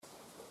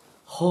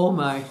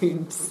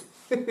hormones.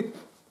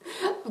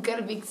 I've got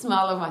a big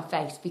smile on my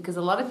face because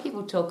a lot of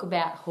people talk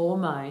about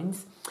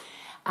hormones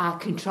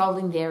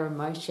controlling their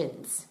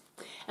emotions.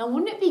 And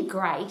wouldn't it be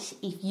great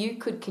if you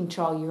could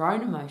control your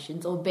own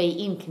emotions or be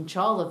in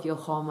control of your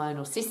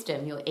hormonal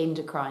system, your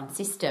endocrine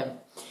system?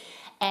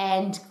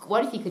 And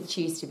what if you could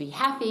choose to be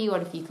happy?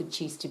 What if you could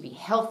choose to be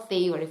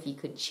healthy? What if you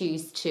could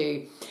choose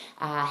to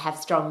have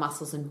strong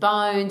muscles and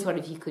bones? What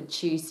if you could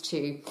choose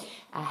to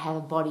have a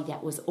body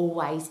that was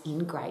always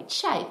in great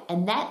shape?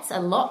 And that's a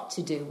lot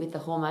to do with the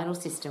hormonal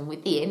system,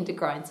 with the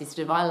endocrine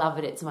system. I love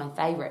it. It's my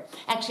favourite.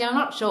 Actually, I'm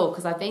not sure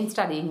because I've been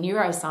studying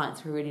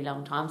neuroscience for a really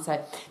long time.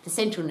 So the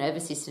central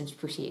nervous system is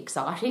pretty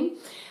exciting.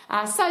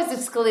 So is the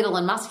skeletal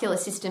and muscular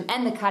system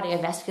and the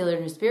cardiovascular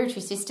and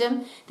respiratory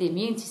system. The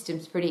immune system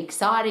is pretty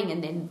exciting.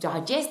 And then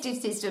digestive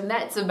system,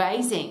 that's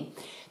amazing.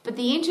 But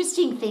the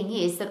interesting thing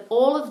is that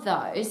all of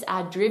those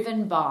are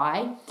driven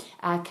by,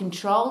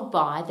 controlled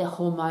by the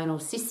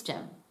hormonal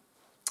system.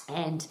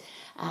 And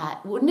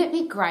wouldn't it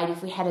be great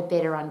if we had a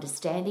better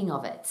understanding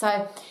of it?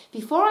 So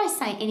before I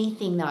say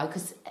anything though,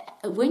 because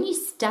when you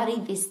study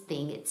this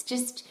thing,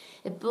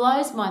 it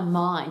blows my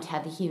mind how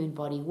the human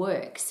body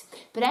works.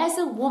 But as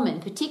a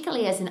woman,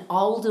 particularly as an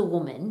older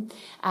woman,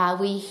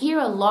 we hear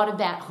a lot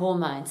about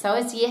hormones. So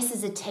as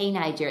a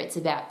teenager, it's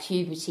about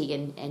puberty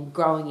and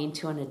growing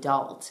into an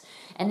adult.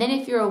 And then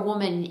if you're a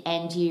woman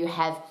and you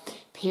have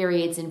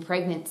periods and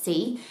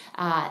pregnancy,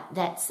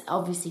 that's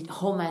obviously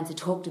hormones are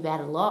talked about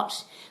a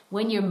lot.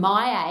 When you're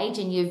my age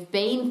and you've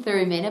been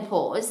through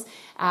menopause,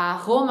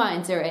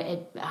 hormones are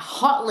a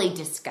hotly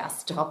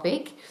discussed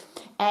topic.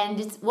 And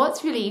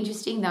what's really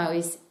interesting though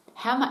is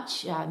how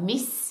much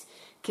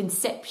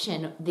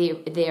misconception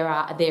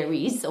there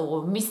is,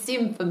 or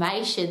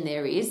misinformation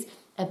there is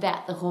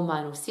about the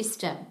hormonal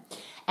system.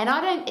 And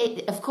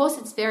of course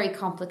it's very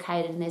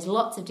complicated and there's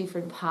lots of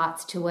different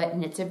parts to it,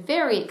 and it's a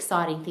very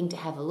exciting thing to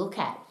have a look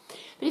at.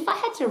 But if I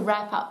had to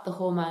wrap up the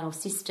hormonal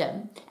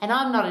system, and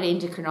I'm not an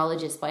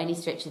endocrinologist by any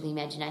stretch of the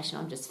imagination,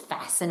 I'm just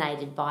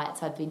fascinated by it.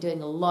 So I've been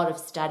doing a lot of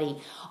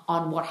study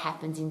on what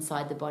happens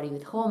inside the body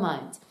with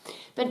hormones.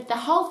 But the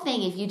whole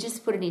thing, if you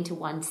just put it into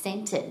one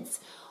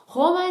sentence,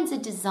 hormones are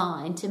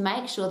designed to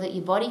make sure that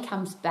your body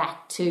comes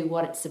back to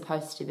what it's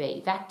supposed to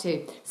be, back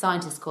to,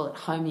 scientists call it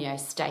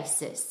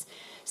homeostasis.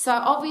 So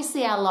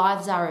obviously our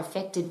lives are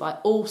affected by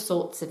all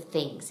sorts of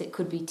things. It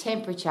could be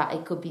temperature,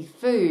 it could be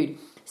food,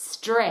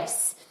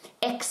 stress,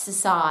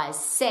 exercise,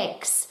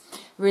 sex,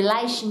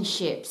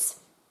 relationships.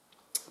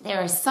 There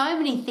are so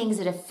many things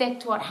that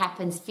affect what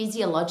happens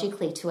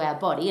physiologically to our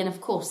body and, of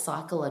course,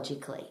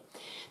 psychologically.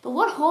 But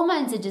what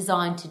hormones are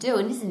designed to do,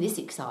 and isn't this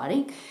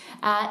exciting,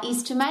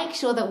 is to make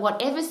sure that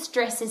whatever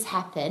stresses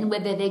happen,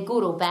 whether they're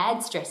good or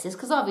bad stresses,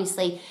 because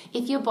obviously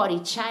if your body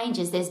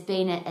changes, there's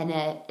been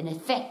an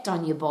effect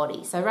on your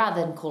body. So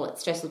rather than call it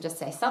stress, we'll just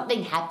say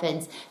something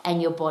happens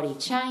and your body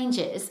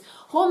changes.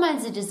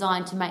 Hormones are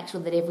designed to make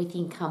sure that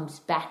everything comes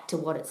back to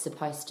what it's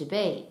supposed to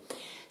be.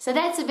 So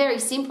that's a very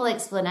simple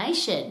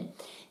explanation.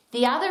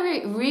 The other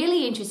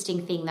really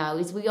interesting thing, though,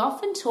 is we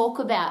often talk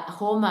about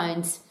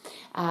hormones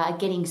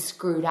getting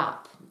screwed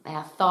up,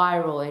 our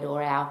thyroid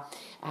or our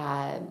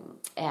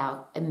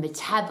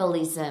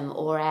metabolism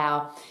or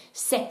our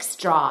sex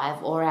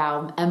drive or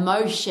our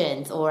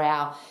emotions or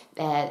our,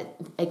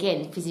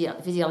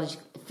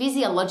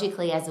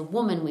 physiologically as a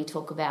woman, we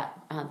talk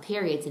about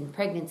periods and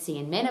pregnancy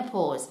and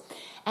menopause.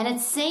 And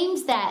it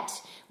seems that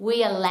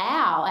we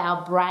allow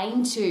our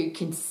brain to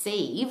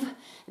conceive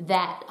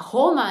that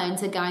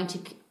hormones are going to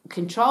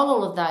control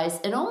all of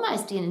those, and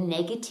almost in a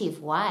negative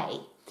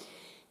way.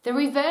 The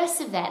reverse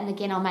of that, and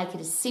again, I'll make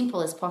it as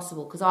simple as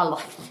possible because I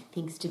like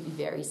things to be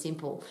very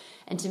simple.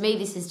 And to me,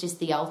 this is just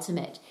the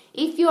ultimate.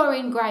 If you're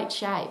in great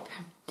shape,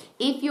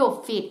 if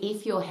you're fit,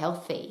 if you're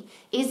healthy,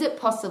 is it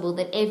possible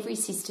that every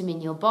system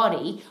in your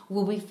body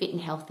will be fit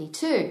and healthy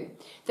too?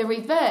 The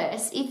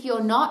reverse, if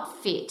you're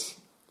not fit,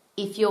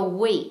 if you're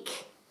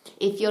weak,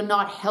 if you're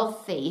not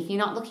healthy, if you're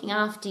not looking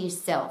after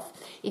yourself,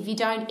 if you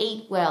don't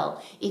eat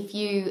well, if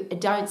you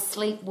don't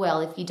sleep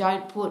well, if you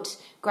don't put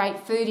great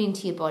food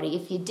into your body,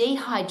 if you're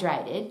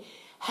dehydrated,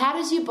 how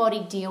does your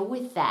body deal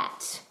with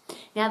that?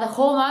 Now, the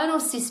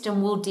hormonal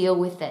system will deal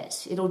with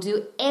it. It'll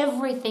do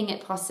everything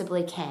it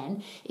possibly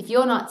can. If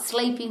you're not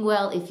sleeping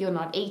well, if you're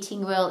not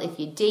eating well, if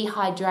you're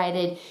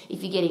dehydrated,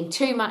 if you're getting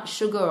too much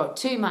sugar or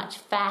too much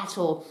fat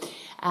or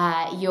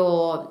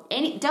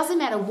it doesn't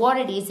matter what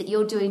it is that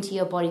you're doing to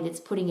your body that's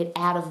putting it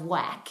out of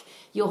whack,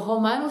 your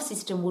hormonal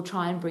system will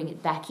try and bring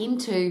it back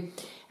into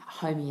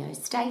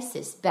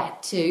homeostasis,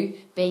 back to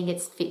being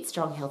its fit,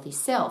 strong, healthy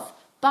self.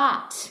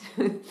 But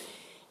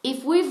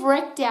if we've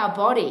wrecked our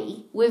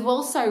body, we've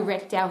also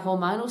wrecked our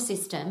hormonal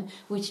system,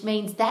 which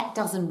means that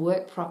doesn't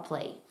work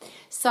properly.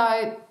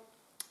 So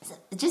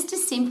just a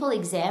simple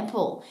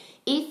example,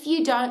 if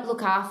you don't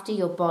look after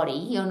your body,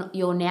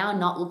 you're now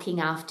not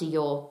looking after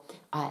your,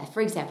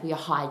 for example, your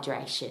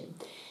hydration.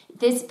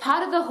 there's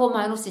part of the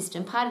hormonal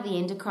system, part of the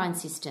endocrine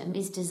system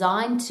is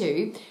designed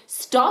to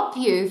stop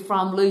you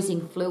from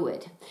losing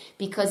fluid.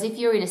 Because if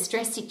you're in a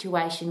stress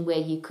situation where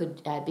you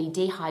could be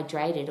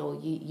dehydrated or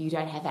you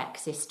don't have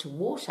access to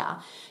water,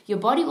 your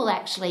body will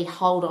actually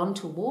hold on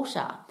to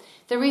water.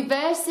 The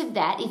reverse of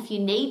that, if you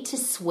need to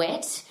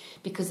sweat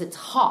because it's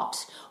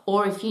hot,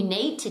 or if you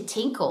need to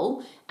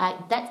tinkle,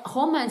 that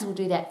hormones will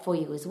do that for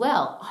you as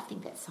well. I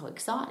think that's so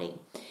exciting.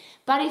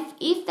 But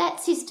if that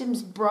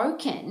system's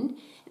broken,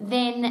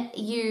 then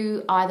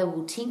you either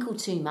will tinkle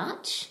too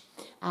much,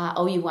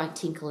 or you won't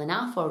tinkle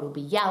enough, or it'll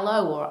be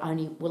yellow, or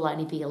will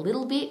only be a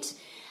little bit.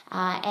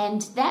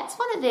 And that's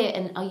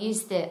and I'll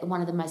use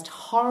one of the most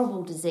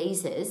horrible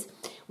diseases,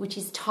 which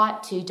is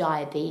type 2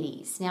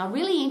 diabetes. Now,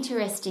 really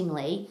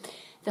interestingly,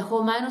 the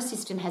hormonal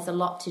system has a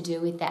lot to do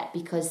with that,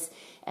 because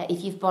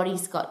if your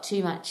body's got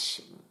too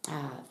much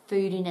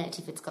food in it,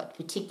 if it's got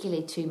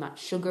particularly too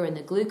much sugar, and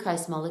the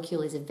glucose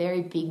molecule is a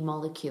very big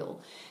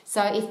molecule.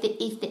 So if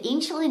the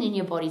insulin in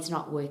your body's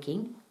not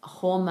working, a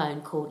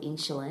hormone called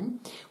insulin,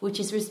 which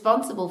is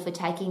responsible for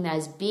taking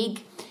those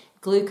big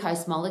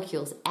glucose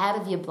molecules out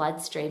of your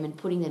bloodstream and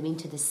putting them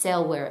into the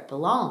cell where it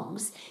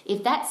belongs,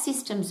 if that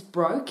system's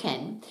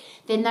broken,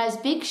 then those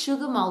big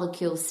sugar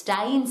molecules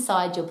stay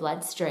inside your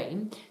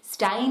bloodstream,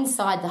 stay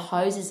inside the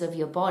hoses of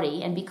your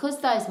body, and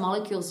because those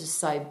molecules are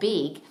so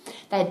big,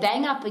 they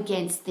bang up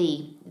against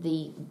the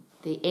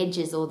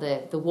edges or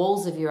the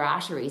walls of your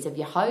arteries, of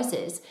your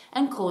hoses,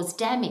 and cause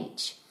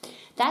damage.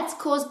 That's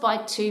caused by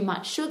too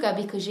much sugar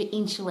because your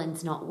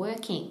insulin's not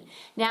working.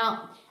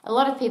 Now, a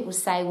lot of people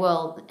say,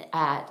 well,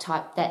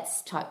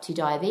 that's type 2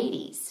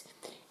 diabetes.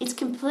 It's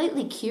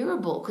completely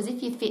curable, because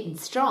if you're fit and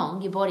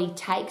strong, your body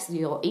takes,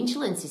 your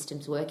insulin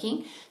system's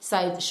working,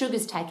 so the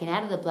sugar's taken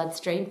out of the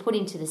bloodstream, put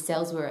into the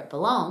cells where it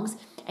belongs,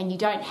 and you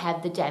don't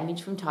have the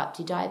damage from type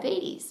 2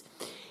 diabetes.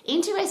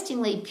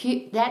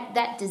 Interestingly,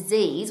 that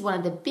disease, one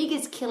of the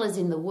biggest killers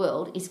in the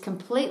world, is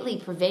completely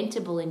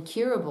preventable and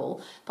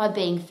curable by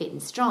being fit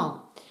and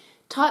strong.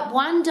 Type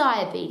 1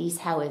 diabetes,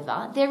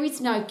 however, there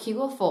is no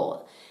cure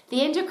for. The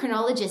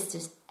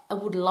endocrinologist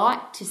would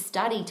like to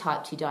study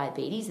type 2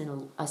 diabetes,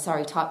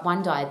 type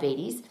 1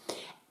 diabetes,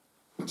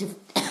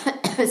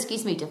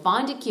 to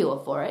find a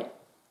cure for it.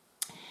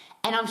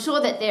 And I'm sure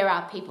that there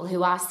are people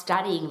who are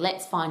studying,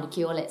 let's find a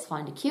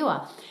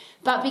cure.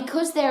 But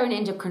because they're an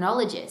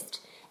endocrinologist,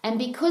 and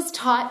because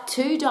type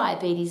 2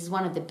 diabetes is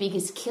one of the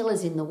biggest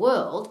killers in the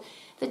world,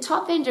 the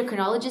top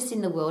endocrinologists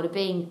in the world are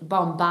being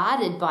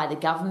bombarded by the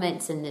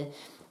governments and the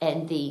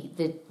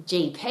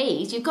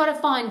GPs. You've got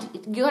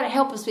to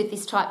help us with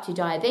this type 2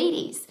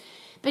 diabetes.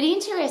 But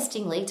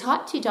interestingly,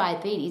 type 2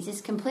 diabetes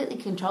is completely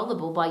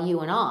controllable by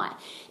you and I.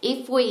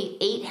 If we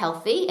eat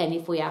healthy, and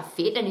if we are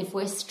fit, and if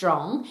we're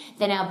strong,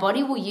 then our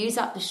body will use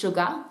up the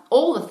sugar,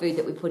 all the food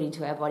that we put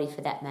into our body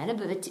for that matter,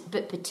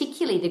 but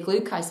particularly the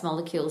glucose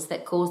molecules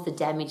that cause the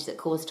damage that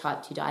cause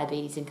type 2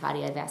 diabetes and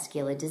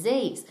cardiovascular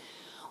disease.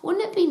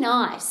 Wouldn't it be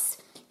nice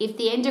if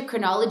the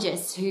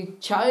endocrinologists who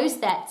chose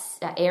that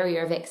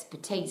area of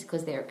expertise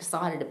because they're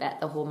excited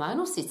about the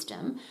hormonal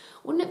system,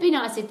 wouldn't it be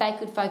nice if they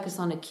could focus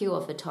on a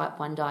cure for type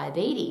 1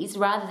 diabetes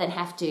rather than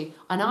have to,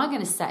 and I'm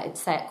going to say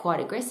it quite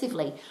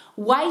aggressively,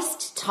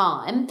 waste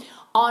time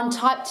on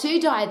type 2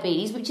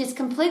 diabetes, which is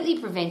completely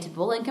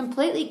preventable and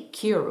completely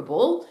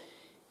curable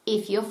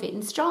if you're fit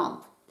and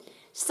strong.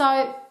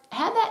 So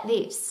how about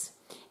this?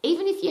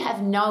 Even if you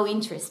have no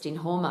interest in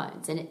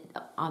hormones,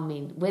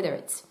 whether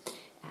it's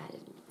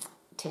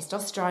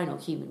testosterone or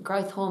human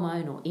growth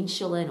hormone or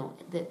insulin, or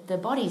the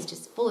body's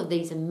just full of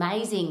these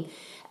amazing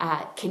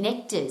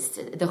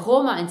connectors. The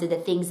hormones are the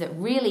things that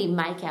really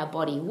make our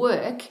body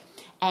work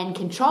and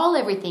control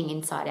everything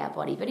inside our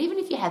body. But even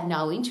if you have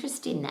no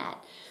interest in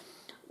that,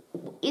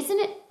 isn't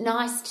it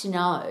nice to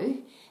know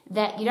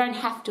that you don't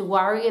have to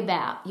worry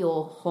about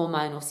your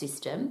hormonal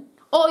system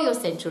or your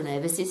central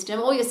nervous system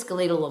or your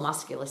skeletal or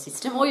muscular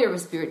system or your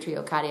respiratory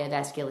or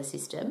cardiovascular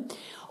system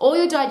or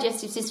your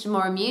digestive system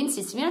or immune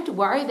system? You don't have to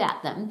worry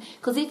about them,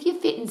 because if you're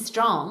fit and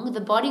strong,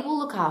 the body will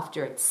look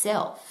after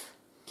itself.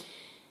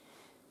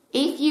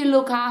 If you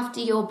look after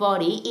your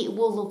body, it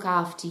will look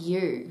after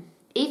you.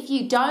 If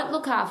you don't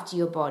look after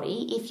your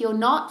body, if you're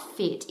not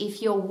fit, if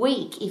you're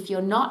weak, if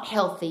you're not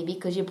healthy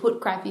because you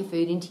put crappy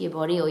food into your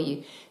body, or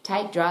you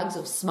take drugs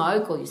or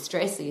smoke, or you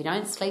stress, or you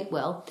don't sleep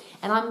well,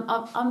 and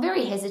I'm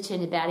very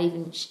hesitant about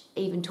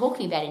even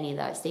talking about any of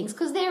those things,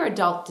 because they're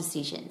adult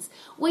decisions.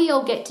 We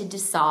all get to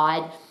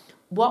decide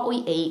what we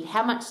eat,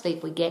 how much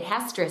sleep we get,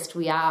 how stressed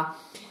we are,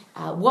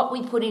 what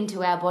we put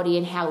into our body,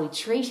 and how we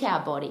treat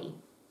our body.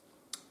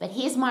 But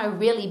here's my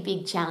really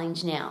big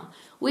challenge now.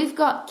 We've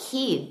got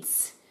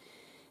kids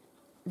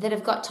that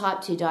have got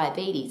type 2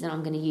 diabetes, and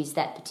I'm going to use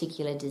that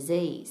particular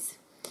disease.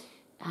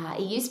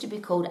 It used to be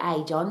called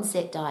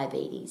age-onset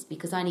diabetes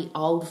because only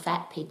old,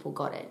 fat people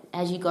got it.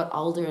 As you got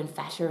older and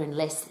fatter and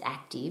less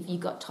active, you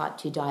got type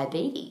 2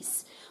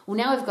 diabetes. Well,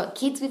 now we've got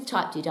kids with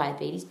type 2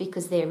 diabetes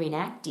because they're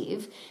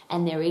inactive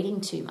and they're eating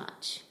too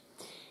much.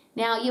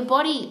 Now, your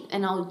body,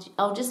 and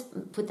I'll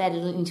just put that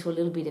into a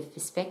little bit of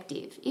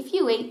perspective. If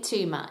you eat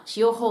too much,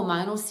 your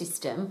hormonal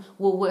system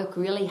will work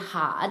really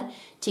hard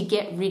to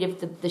get rid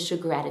of the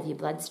sugar out of your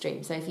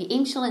bloodstream. So if your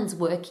insulin's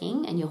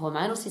working and your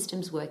hormonal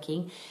system's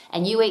working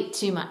and you eat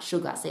too much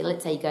sugar, so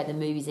let's say you go to the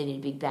movies and eat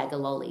a big bag of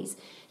lollies,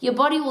 your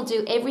body will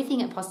do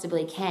everything it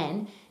possibly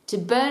can to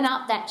burn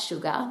up that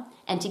sugar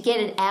and to get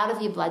it out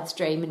of your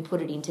bloodstream and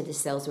put it into the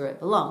cells where it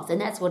belongs.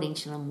 And that's what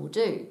insulin will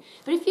do.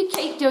 But if you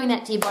keep doing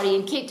that to your body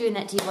and keep doing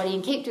that to your body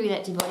and keep doing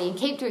that to your body and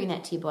keep doing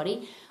that to your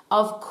body,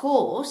 of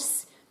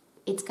course,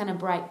 it's going to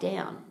break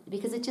down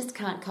because it just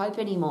can't cope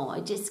anymore.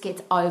 It just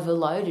gets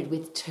overloaded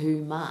with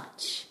too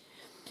much.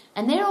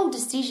 And they're all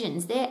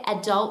decisions. They're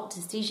adult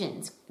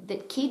decisions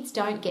that kids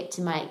don't get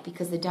to make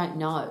because they don't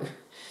know.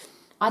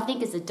 I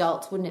think as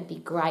adults, wouldn't it be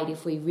great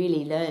if we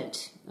really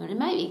learnt, and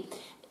maybe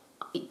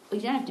you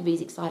don't have to be as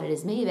excited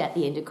as me about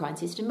the endocrine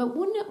system, but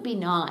wouldn't it be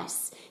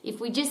nice if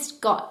we just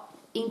got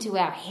into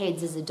our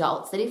heads as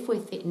adults that if we're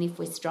fit and if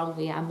we're strong,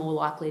 we are more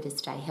likely to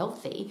stay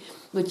healthy,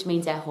 which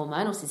means our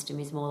hormonal system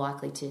is more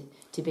likely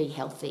to be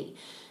healthy.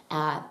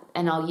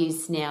 And I'll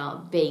use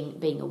now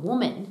being a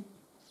woman.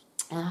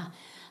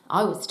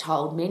 I was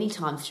told many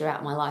times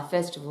throughout my life,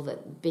 first of all,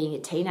 that being a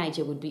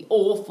teenager would be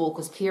awful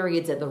because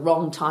periods are the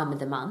wrong time of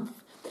the month.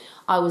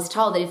 I was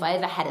told that if I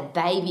ever had a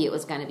baby, it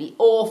was going to be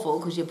awful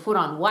because you put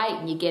on weight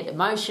and you get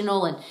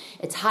emotional and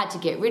it's hard to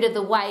get rid of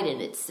the weight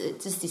and it's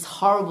just this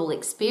horrible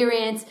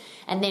experience.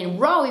 And then,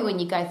 Rowie, when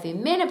you go through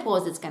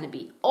menopause, it's going to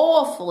be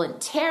awful and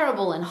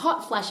terrible and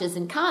hot flashes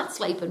and can't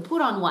sleep and put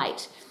on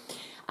weight.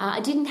 I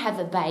didn't have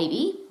a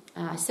baby.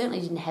 I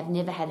certainly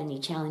never had any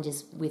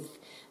challenges with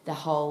the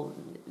whole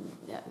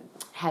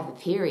have a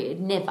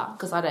period, never,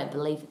 because I don't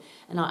believe,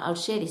 and I'll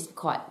share this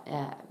quite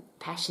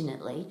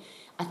passionately.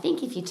 I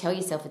think if you tell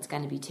yourself it's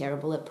going to be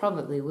terrible, it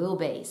probably will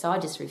be. So I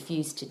just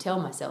refused to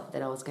tell myself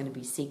that I was going to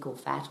be sick or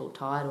fat or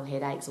tired or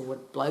headaches or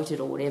bloated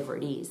or whatever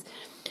it is.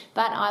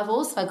 But I've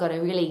also got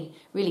a really,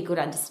 really good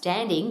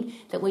understanding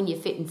that when you're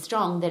fit and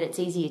strong, that it's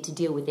easier to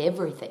deal with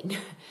everything,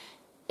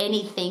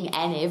 anything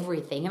and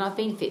everything. And I've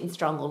been fit and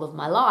strong all of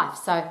my life,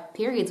 so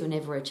periods were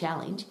never a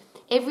challenge.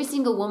 Every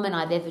single woman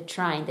I've ever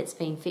trained that's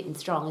been fit and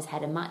strong has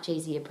had a much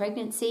easier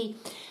pregnancy.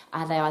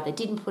 They either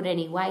didn't put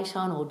any weight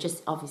on or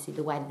just obviously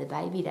the weight of the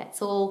baby,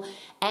 that's all.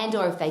 And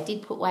or if they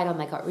did put weight on,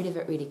 they got rid of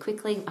it really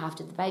quickly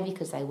after the baby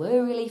because they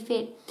were really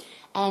fit.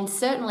 And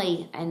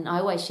certainly, and I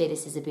always share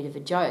this as a bit of a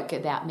joke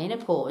about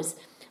menopause,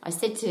 I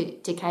said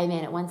to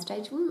K-Man at one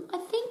stage, I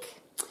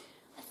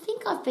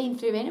think I've been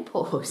through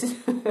menopause.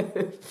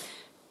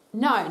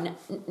 No,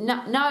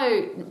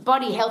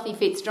 body healthy,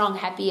 fit, strong,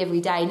 happy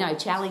every day, no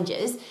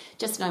challenges,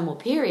 just no more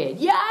period.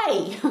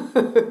 Yay!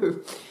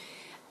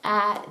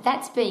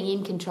 That's being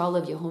in control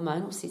of your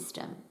hormonal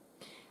system.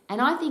 And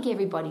I think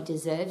everybody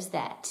deserves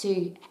that,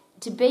 to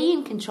be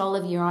in control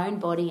of your own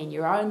body and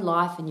your own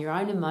life and your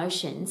own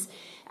emotions.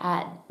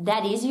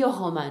 That is your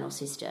hormonal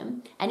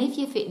system. And if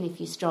you're fit and if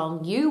you're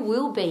strong, you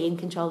will be in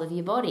control of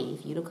your body.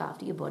 If you look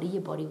after your body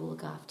will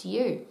look after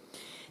you.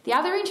 The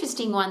other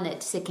interesting one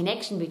that's a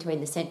connection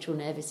between the central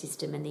nervous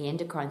system and the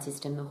endocrine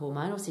system, the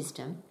hormonal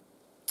system,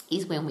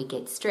 is when we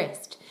get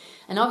stressed.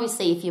 And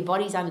obviously, if your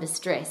body's under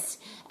stress,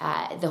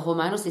 the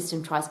hormonal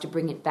system tries to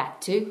bring it back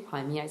to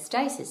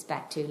homeostasis,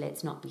 back to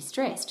let's not be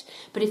stressed.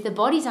 But if the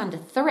body's under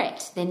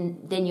threat,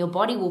 then your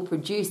body will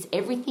produce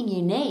everything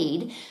you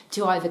need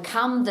to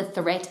overcome the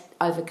threat,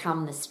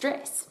 overcome the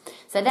stress.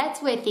 So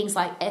that's where things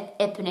like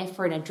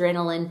epinephrine,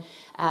 adrenaline,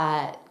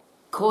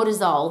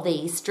 cortisol,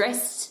 the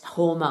stress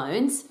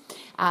hormones,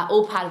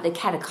 all part of the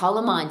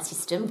catecholamine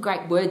system.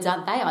 Great words,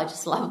 aren't they? I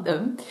just love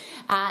them.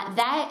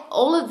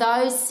 All of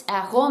those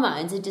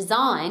hormones are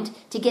designed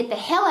to get the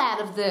hell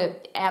out of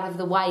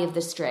the way of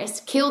the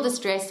stress, kill the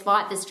stress,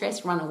 fight the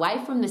stress, run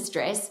away from the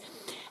stress,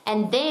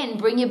 and then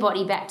bring your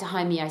body back to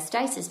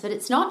homeostasis. But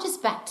it's not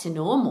just back to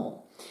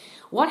normal.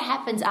 What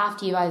happens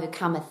after you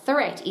overcome a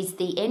threat is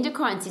the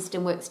endocrine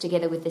system works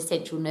together with the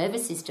central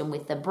nervous system,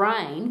 with the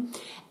brain.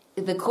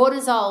 The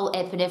cortisol,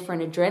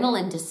 epinephrine,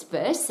 adrenaline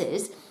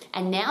disperses,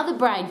 and now the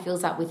brain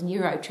fills up with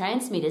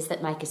neurotransmitters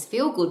that make us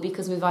feel good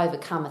because we've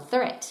overcome a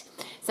threat.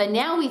 So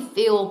now we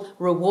feel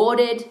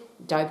rewarded,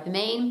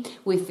 dopamine,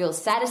 we feel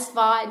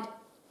satisfied,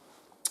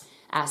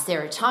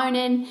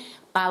 serotonin,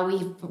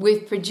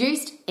 we've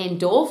produced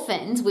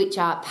endorphins, which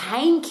are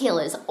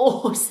painkillers,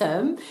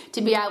 awesome,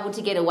 to be able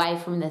to get away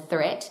from the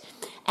threat.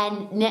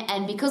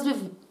 And because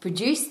we've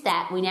produced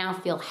that, we now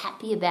feel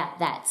happy about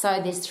that.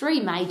 So there's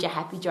 3 major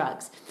happy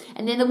drugs.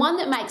 And then the one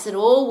that makes it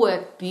all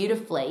work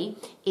beautifully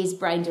is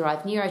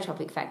brain-derived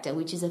neurotropic factor,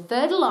 which is a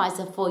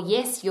fertilizer for,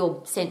 yes,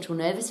 your central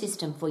nervous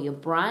system, for your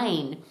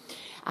brain.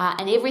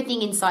 And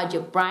everything inside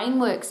your brain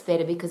works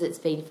better because it's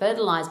been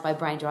fertilized by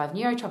brain-derived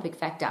neurotropic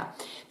factor.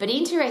 But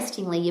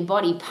interestingly, your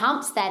body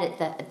pumps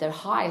that at the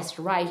highest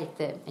rate,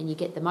 and you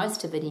get the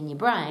most of it in your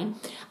brain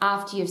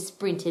after you've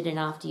sprinted and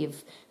after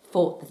you've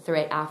fought the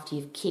threat, after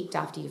you've kicked,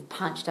 after you've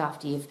punched,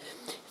 after you've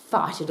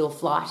fighted or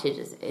flighted.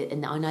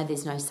 And I know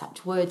there's no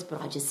such words, but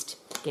I just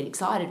get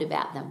excited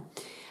about them.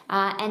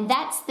 And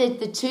that's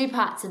the two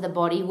parts of the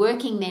body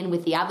working then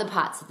with the other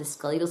parts of the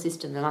skeletal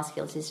system, the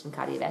muscular system,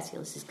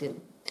 cardiovascular system,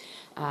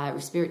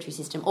 respiratory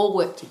system, all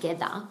work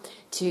together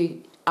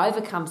to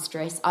overcome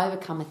stress,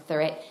 overcome a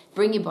threat,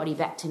 bring your body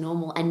back to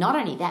normal, and not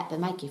only that, but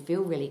make you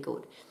feel really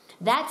good.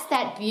 That's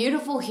that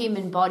beautiful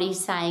human body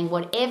saying,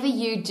 whatever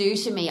you do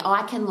to me,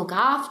 I can look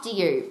after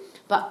you,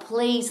 but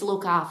please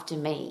look after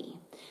me.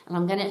 And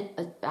I'm going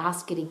to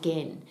ask it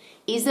again.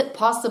 Is it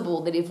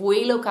possible that if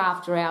we look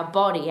after our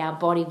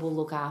body will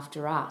look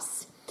after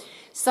us?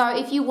 So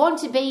if you want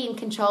to be in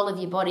control of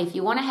your body, if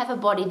you want to have a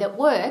body that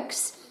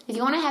works, if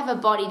you want to have a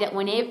body that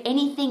when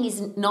anything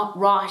is not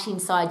right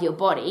inside your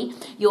body,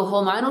 your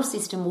hormonal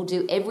system will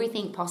do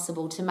everything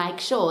possible to make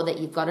sure that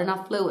you've got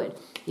enough fluid,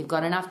 you've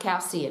got enough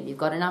calcium, you've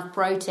got enough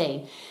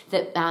protein,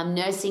 that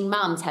nursing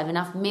mums have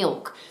enough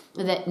milk,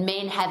 that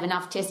men have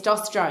enough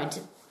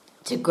testosterone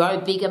to grow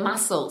bigger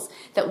muscles,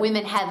 that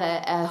women have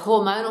a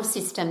hormonal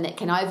system that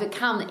can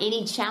overcome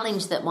any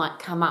challenge that might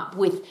come up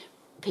with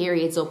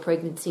periods or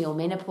pregnancy or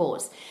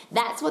menopause.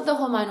 That's what the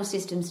hormonal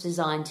system's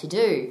designed to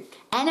do.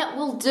 And it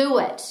will do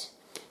it.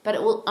 But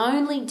it will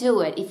only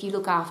do it if you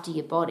look after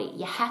your body.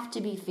 You have to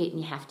be fit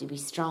and you have to be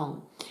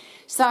strong.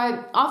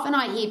 So often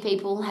I hear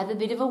people have a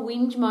bit of a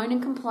whinge, moan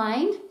and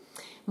complain.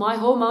 My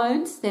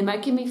hormones, they're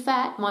making me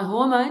fat. My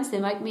hormones, they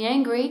make me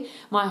angry.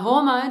 My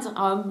hormones,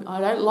 I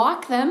don't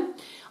like them.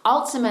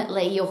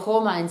 Ultimately, your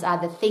hormones are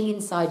the thing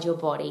inside your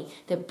body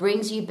that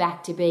brings you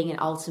back to being an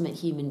ultimate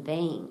human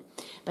being.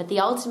 But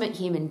the ultimate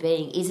human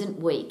being isn't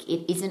weak,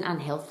 it isn't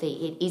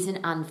unhealthy, it isn't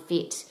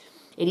unfit,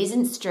 it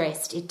isn't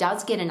stressed, it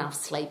does get enough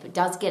sleep, it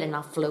does get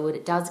enough fluid,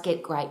 it does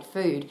get great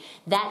food.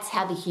 That's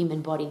how the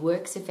human body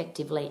works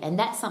effectively, and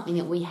that's something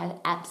that we have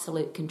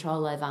absolute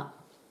control over.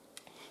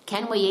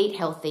 Can we eat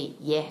healthy?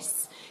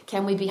 Yes.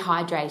 Can we be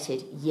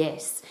hydrated?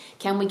 Yes.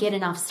 Can we get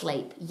enough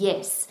sleep?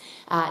 Yes.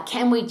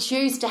 Can we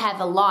choose to have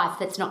a life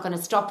that's not going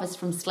to stop us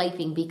from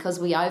sleeping because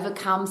we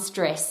overcome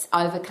stress,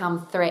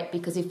 overcome threat?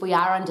 Because if we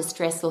are under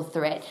stress or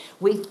threat,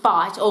 we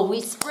fight or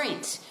we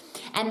sprint.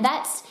 And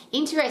that's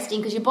interesting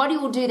because your body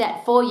will do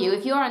that for you.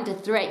 If you're under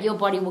threat, your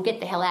body will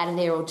get the hell out of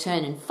there or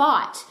turn and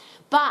fight.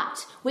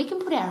 But we can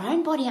put our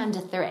own body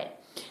under threat.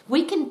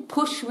 We can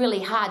push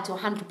really hard to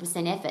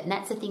 100% effort, and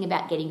that's the thing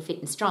about getting fit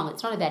and strong.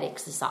 It's not about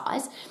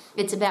exercise.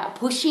 It's about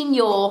pushing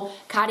your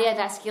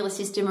cardiovascular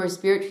system or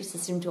respiratory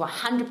system to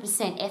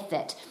 100%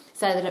 effort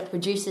so that it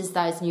produces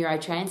those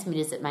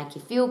neurotransmitters that make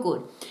you feel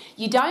good.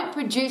 You don't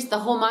produce, the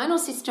hormonal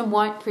system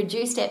won't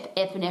produce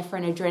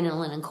epinephrine,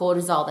 adrenaline and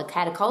cortisol. The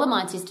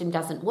catecholamine system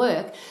doesn't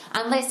work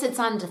unless it's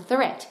under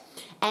threat.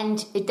 And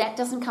that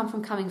doesn't come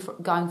from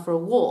going for a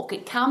walk.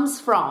 It comes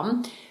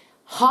from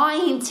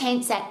high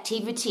intense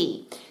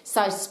activity.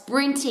 So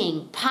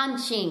sprinting,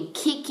 punching,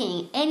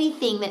 kicking,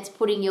 anything that's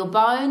putting your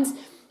bones,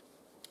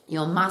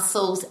 your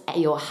muscles,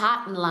 your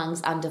heart and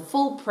lungs under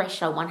full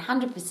pressure,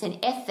 100%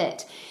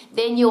 effort,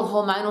 then your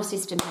hormonal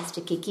system has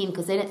to kick in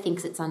because then it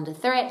thinks it's under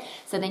threat.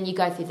 So then you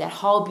go through that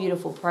whole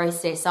beautiful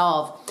process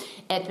of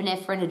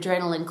epinephrine,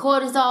 adrenaline,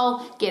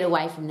 cortisol, get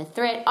away from the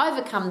threat,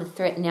 overcome the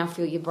threat, and now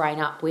fill your brain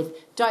up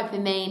with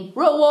dopamine,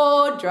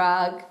 reward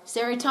drug,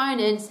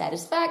 serotonin,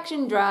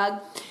 satisfaction drug,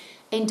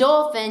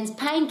 endorphins,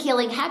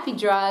 pain-killing, happy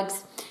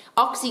drugs,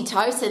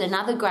 oxytocin,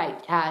 another great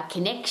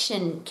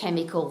connection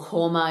chemical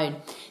hormone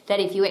that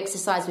if you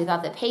exercise with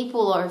other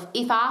people or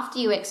if after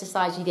you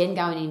exercise you then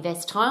go and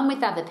invest time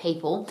with other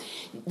people,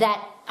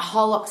 that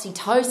whole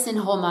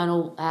oxytocin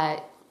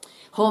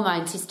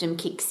hormone system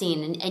kicks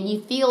in and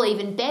you feel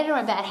even better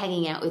about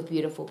hanging out with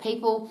beautiful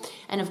people.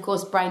 And of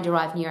course,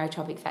 brain-derived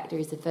neurotropic factor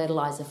is the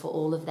fertilizer for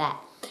all of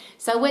that.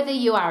 So whether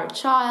you are a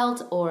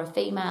child or a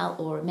female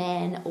or a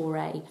man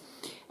or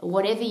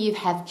whatever you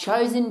have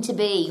chosen to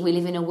be, we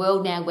live in a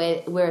world now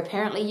where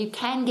apparently you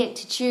can get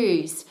to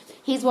choose.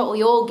 Here's what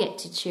we all get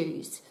to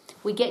choose.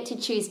 We get to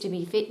choose to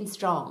be fit and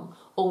strong,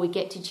 or we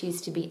get to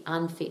choose to be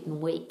unfit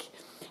and weak.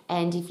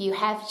 And if you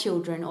have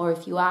children, or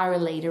if you are a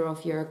leader, or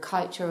if you're a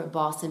coach or a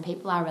boss, and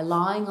people are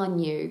relying on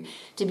you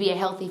to be a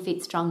healthy,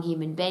 fit, strong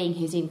human being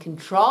who's in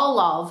control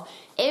of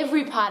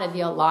every part of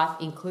your life,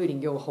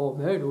 including your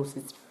hormonal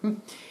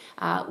system,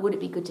 would it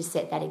be good to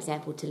set that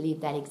example, to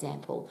live that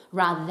example,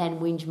 rather than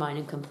whinge, moan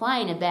and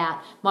complain about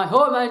my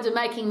hormones are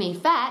making me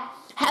fat?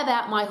 How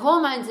about my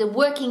hormones are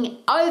working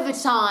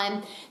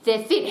overtime,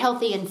 they're fit,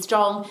 healthy and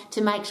strong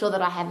to make sure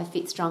that I have a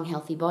fit, strong,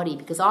 healthy body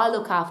because I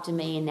look after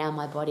me and now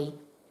my body,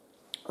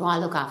 or I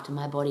look after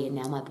my body and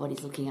now my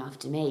body's looking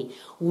after me.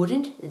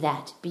 Wouldn't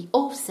that be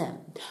awesome?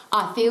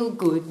 I feel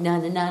good, na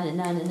na na na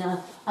na na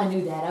na. I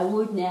knew that I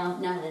would now,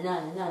 na na na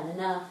na na na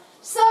na.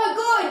 So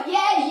good,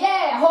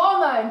 yeah,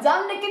 hormones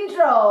under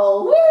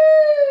control, woo!